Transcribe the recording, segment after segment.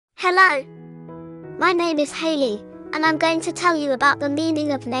Hello, my name is Hayley, and I'm going to tell you about the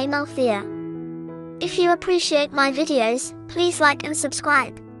meaning of name Althea. If you appreciate my videos, please like and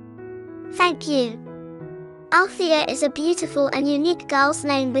subscribe. Thank you. Althea is a beautiful and unique girl's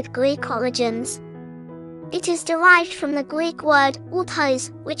name with Greek origins. It is derived from the Greek word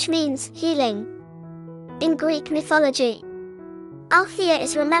althos, which means healing. In Greek mythology, Althea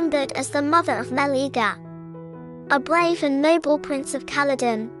is remembered as the mother of Meleager, a brave and noble prince of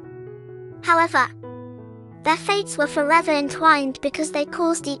Calydon. However, their fates were forever entwined because they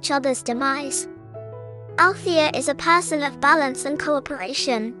caused each other's demise. Althea is a person of balance and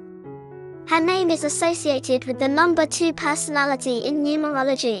cooperation. Her name is associated with the number 2 personality in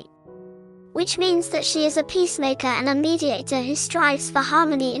numerology, which means that she is a peacemaker and a mediator who strives for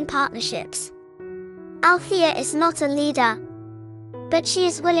harmony in partnerships. Althea is not a leader, but she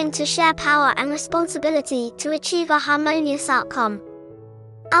is willing to share power and responsibility to achieve a harmonious outcome.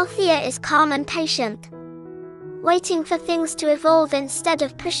 Althea is calm and patient, waiting for things to evolve instead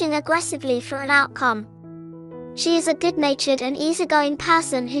of pushing aggressively for an outcome. She is a good-natured and easygoing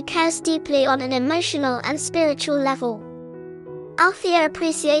person who cares deeply on an emotional and spiritual level. Althea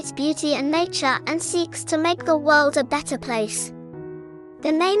appreciates beauty and nature and seeks to make the world a better place.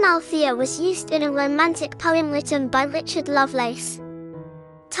 The name Althea was used in a romantic poem written by Richard Lovelace,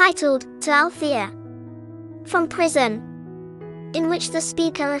 titled "To Althea from Prison," in which the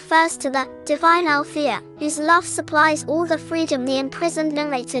speaker refers to the divine Althea, whose love supplies all the freedom the imprisoned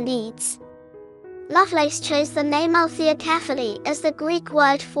narrator needs. Lovelace chose the name Althea carefully as the Greek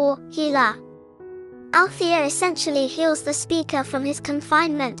word for healer. Althea essentially heals the speaker from his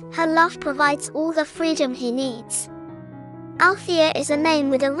confinement. Her love provides all the freedom he needs. Althea is a name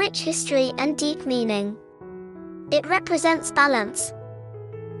with a rich history and deep meaning. It represents balance,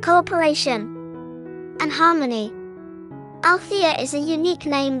 cooperation, and harmony. Althea is a unique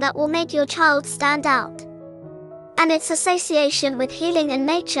name that will make your child stand out, and its association with healing and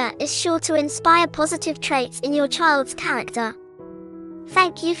nature is sure to inspire positive traits in your child's character.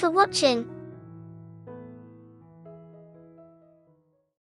 Thank you for watching.